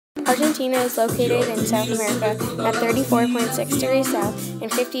Argentina is located in South America at 34.6 degrees south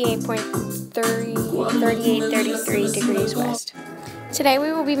and 38.33 degrees west. Today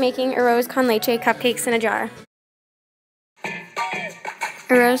we will be making Arroz con Leche cupcakes in a jar.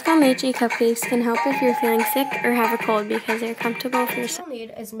 Arroz con Leche cupcakes can help if you're feeling sick or have a cold because they're comfortable for yourself. What you'll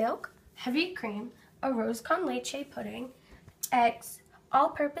need is milk, heavy cream, Arroz con Leche pudding, eggs,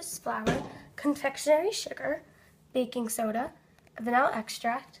 all-purpose flour, confectionery sugar, baking soda, vanilla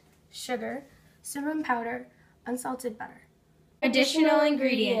extract, sugar, cinnamon powder, unsalted butter. Additional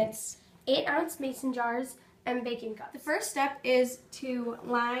ingredients: 8-ounce mason jars and baking cups. The first step is to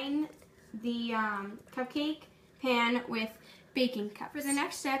line the cupcake pan with baking cups. For the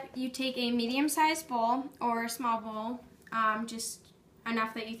next step, you take a medium-sized bowl or a small bowl, just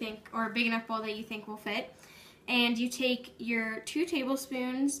enough that you think, or a big enough bowl that you think will fit, and you take your 2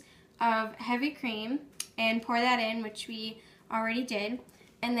 tablespoons of heavy cream and pour that in, which we already did,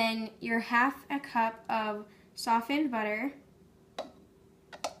 and then your half a cup of softened butter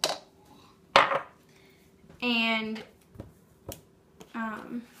and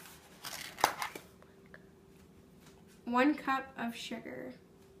 1 cup of sugar.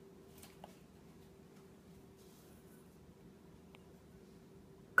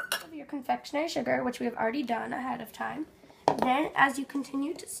 Of your confectionery sugar, which we have already done ahead of time. Then, as you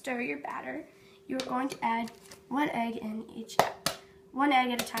continue to stir your batter, you're going to add 1 egg in each step. 1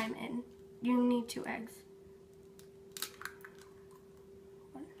 egg at a time in. You need 2 eggs.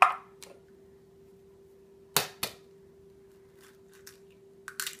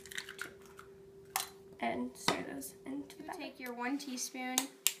 And stir those into the batter. Take your 1 teaspoon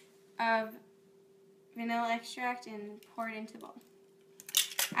of vanilla extract and pour it into the bowl.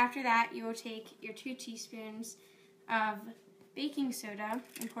 After that, you will take your 2 teaspoons of baking soda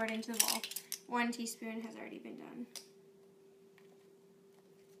and pour it into the bowl. 1 teaspoon has already been done.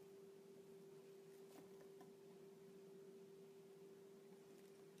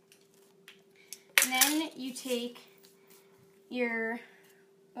 And then you take your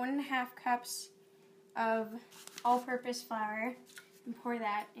 1.5 cups of all-purpose flour and pour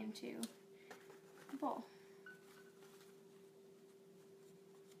that into the bowl.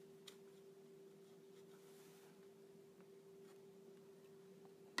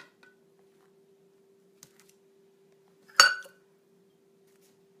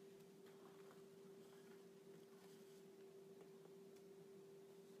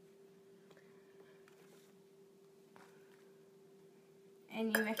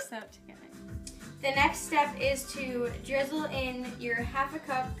 And you mix that together. The next step is to drizzle in your half a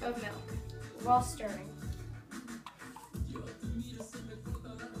cup of milk while stirring.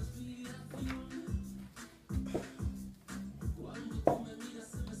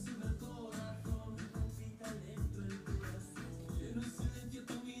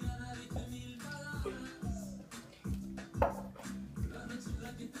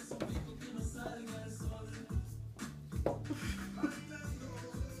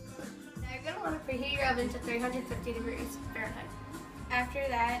 Preheat your oven to 350 degrees Fahrenheit. After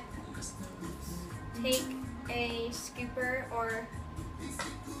that, take a scooper or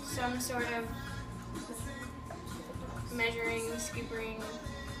some sort of measuring, scoopering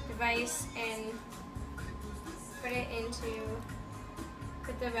device and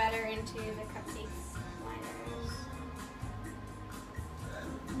put the batter into the cupcake liners.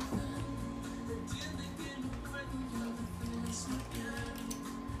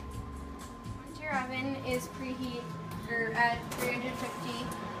 Your oven is preheat or at 350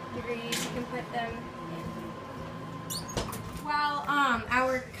 degrees. You can put them in. While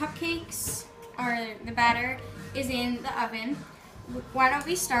our cupcakes or the batter is in the oven, why don't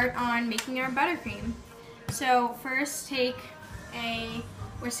we start on making our buttercream? So first take a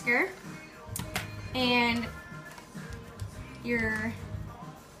whisker and your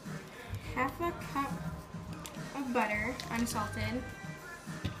half a cup of butter, unsalted,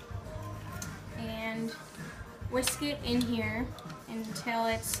 and whisk it in here until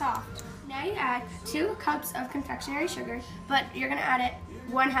it's soft. Now you add 2 cups of confectionery sugar, but you're going to add it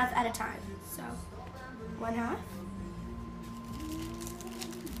 1/2 at a time. So 1/2.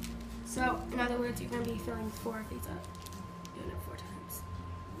 So in other words, you're going to be filling 4 of these up. Doing it 4 times.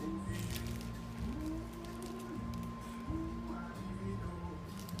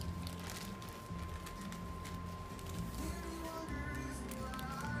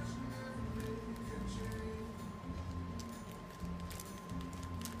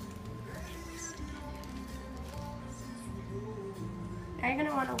 Now you're going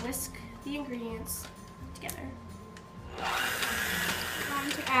to want to whisk the ingredients together. You're going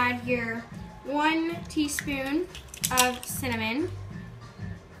to add your 1 teaspoon of cinnamon,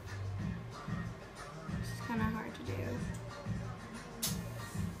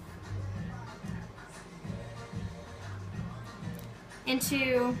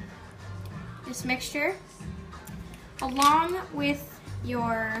 into this mixture along with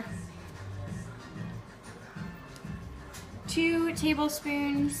your 2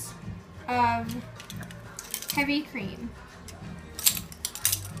 tablespoons of heavy cream.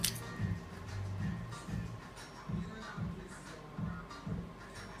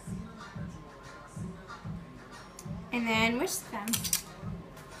 And then whisk them.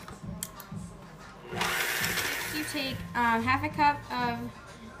 You take half a cup of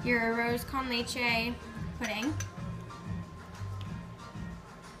your arroz con leche pudding.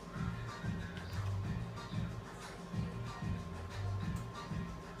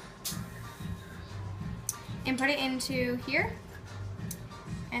 And put it into here,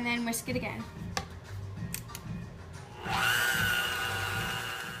 and then whisk it again.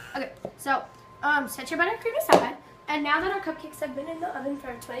 Okay, so set your buttercream aside, and now that our cupcakes have been in the oven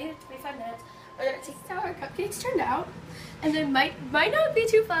for 20 to 25 minutes, we're gonna taste how our cupcakes turned out. And they might not be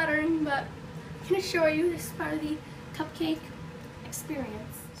too flattering, but I'm gonna show you this part of the cupcake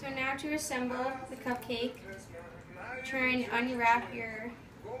experience. So now to assemble the cupcake, try and unwrap your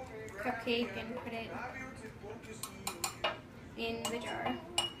cupcake and put it in the jar.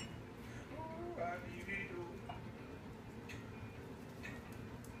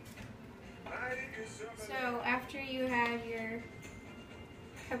 So after you have your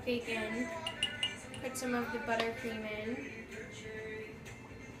cupcake in, put some of the buttercream in.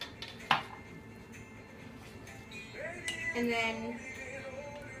 And then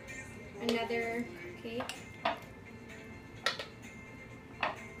another cake.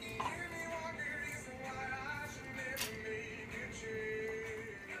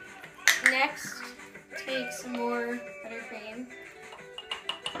 Next, take some more buttercream,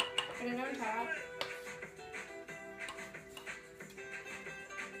 put it on top,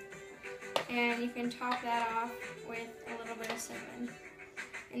 and you can top that off with a little bit of cinnamon.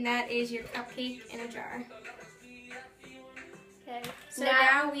 And that is your cupcake in a jar. Okay, So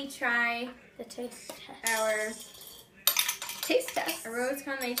now we try the taste test. our Taste test. arroz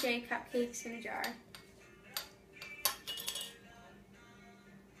con leche cupcakes in a jar.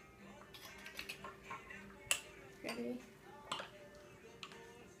 Ready?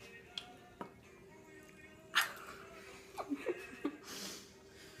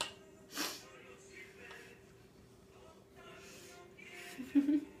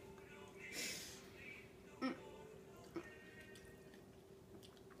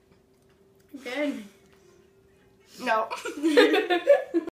 Good. No.